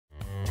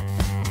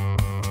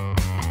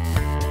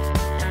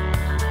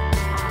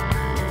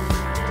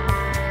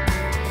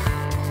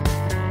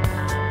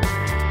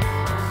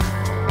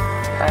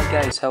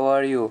guys, how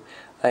are you?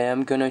 I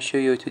am gonna show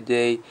you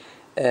today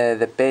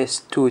the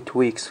best 2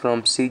 tweaks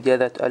from cydia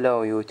that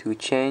allow you to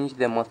change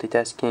the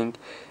multitasking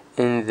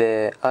in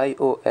the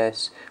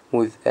iOS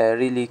with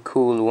really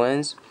cool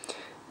ones.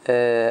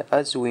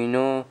 As we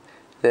know,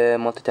 the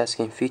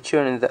multitasking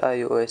feature in the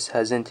iOS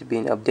hasn't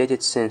been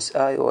updated since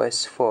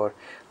iOS 4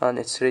 and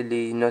it's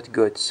really not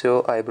good,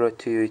 so I brought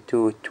to you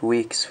 2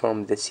 tweaks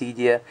from the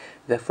cydia.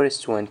 The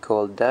first one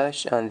called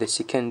Dash and the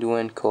second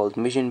one called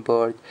Mission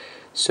Board.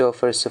 So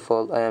first of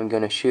all, I am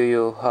gonna show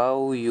you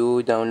how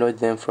you download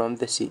them from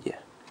the cydia.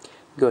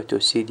 Go to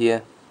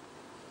cydia,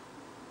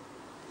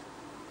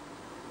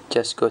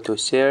 just go to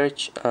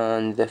search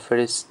and the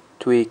first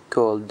tweak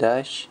called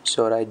Dash,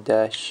 so write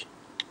Dash.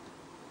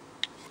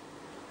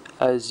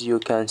 As you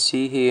can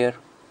see here,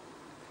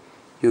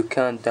 you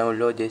can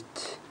download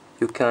it,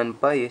 you can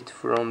buy it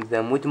from the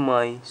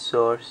ModMy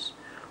source,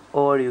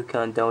 or you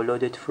can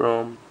download it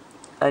from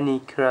any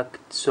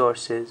cracked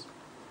sources,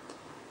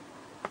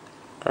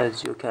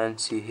 as you can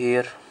see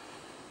here.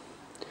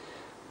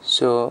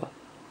 So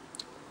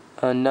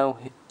and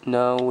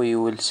now we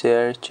will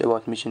search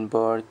about Mission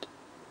Board.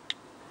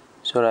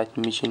 So write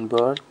Mission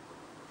Board,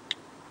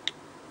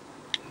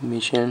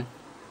 Mission.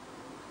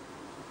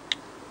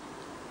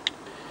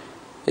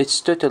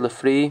 It's totally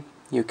free,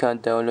 you can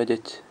download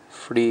it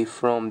free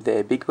from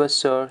the Big Bus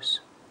source.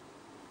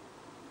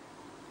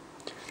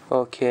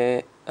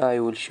 Okay, I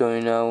will show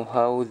you now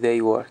how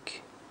they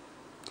work.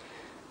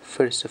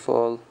 First of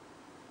all,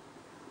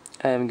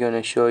 I am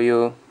gonna show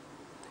you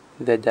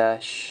the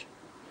Dash.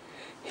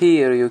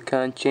 Here you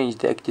can change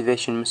the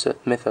activation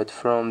method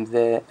from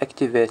the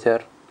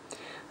activator,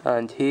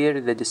 and here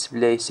the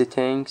display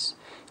settings,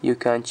 you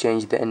can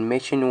change the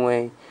animation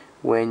way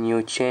when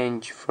you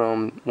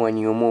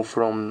move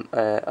from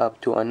up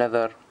to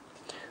another.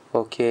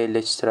 Okay,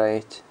 let's try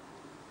it.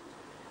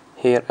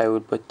 Here I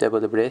will put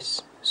double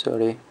press,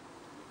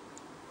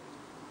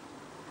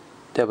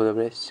 double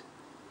press.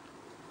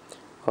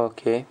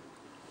 Okay,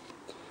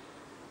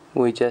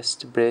 we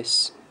just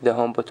press the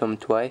home button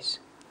twice.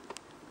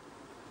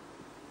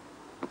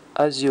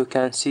 As you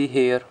can see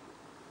here,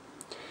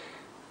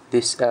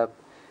 this app,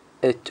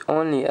 it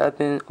only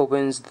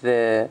opens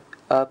the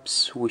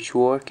apps which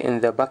work in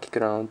the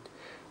background,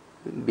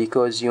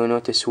 because you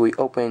notice we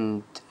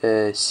opened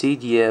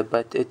cydia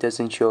but it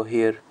doesn't show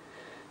here.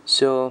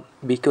 So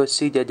because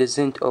cydia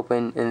doesn't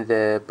open in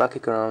the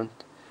background,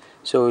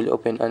 so we'll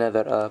open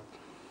another app.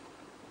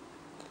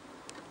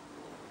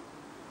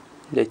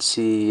 Let's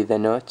see the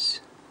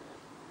notes.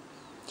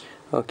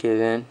 Okay,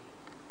 then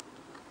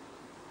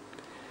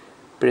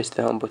press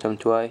the home button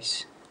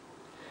twice.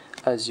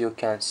 As you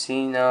can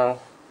see now,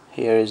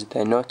 here is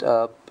the note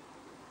app,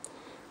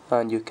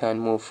 and you can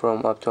move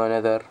from up to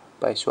another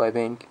by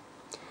swiping.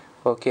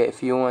 Okay,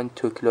 if you want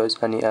to close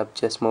any app,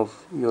 just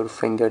move your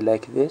finger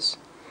like this,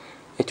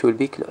 it will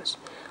be closed.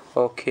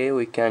 Okay,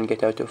 we can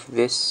get out of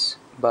this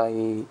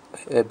by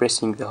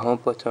pressing the home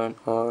button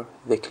or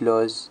the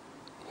close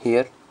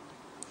here.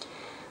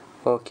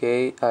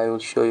 Okay, I will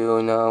show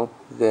you now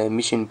the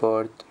Mission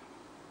Board,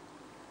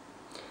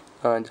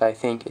 and I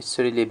think it's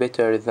really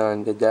better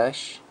than the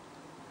Dash.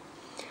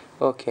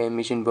 Okay,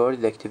 Mission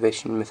Board, the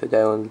activation method,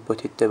 I will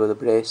put it double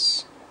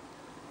press.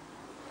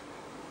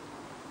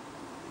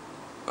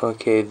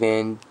 Okay,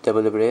 then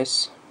double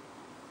press.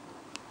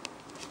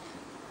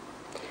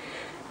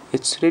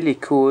 It's really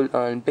cool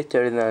and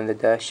better than the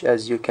Dash.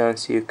 As you can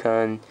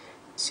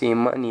see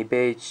money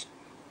page.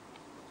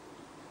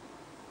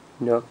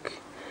 Look,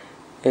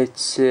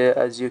 it's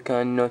as you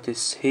can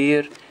notice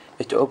here,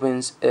 it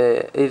opens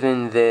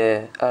even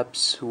the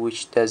apps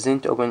which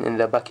doesn't open in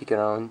the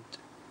background,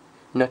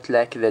 not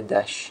like the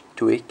Dash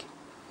tweak,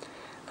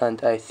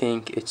 and I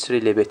think it's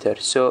really better.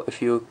 So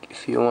if you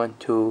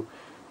want to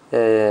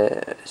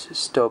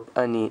stop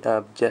any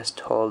app,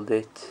 just hold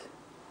it,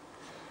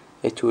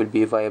 it will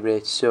be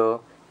vibrate,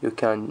 so you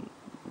can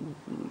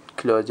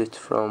close it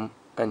from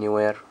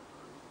anywhere,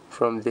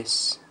 from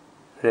this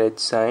red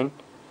sign.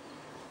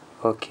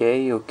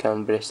 Okay, you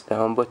can press the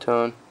home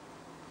button,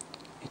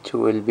 it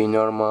will be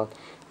normal,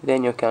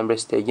 then you can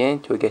press it again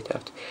to get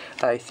out.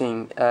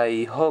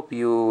 I hope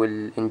you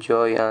will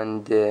enjoy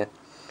and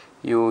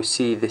you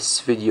see this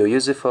video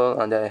useful,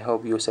 and I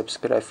hope you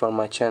subscribe for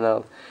my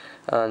channel,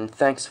 and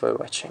thanks for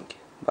watching.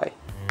 Bye.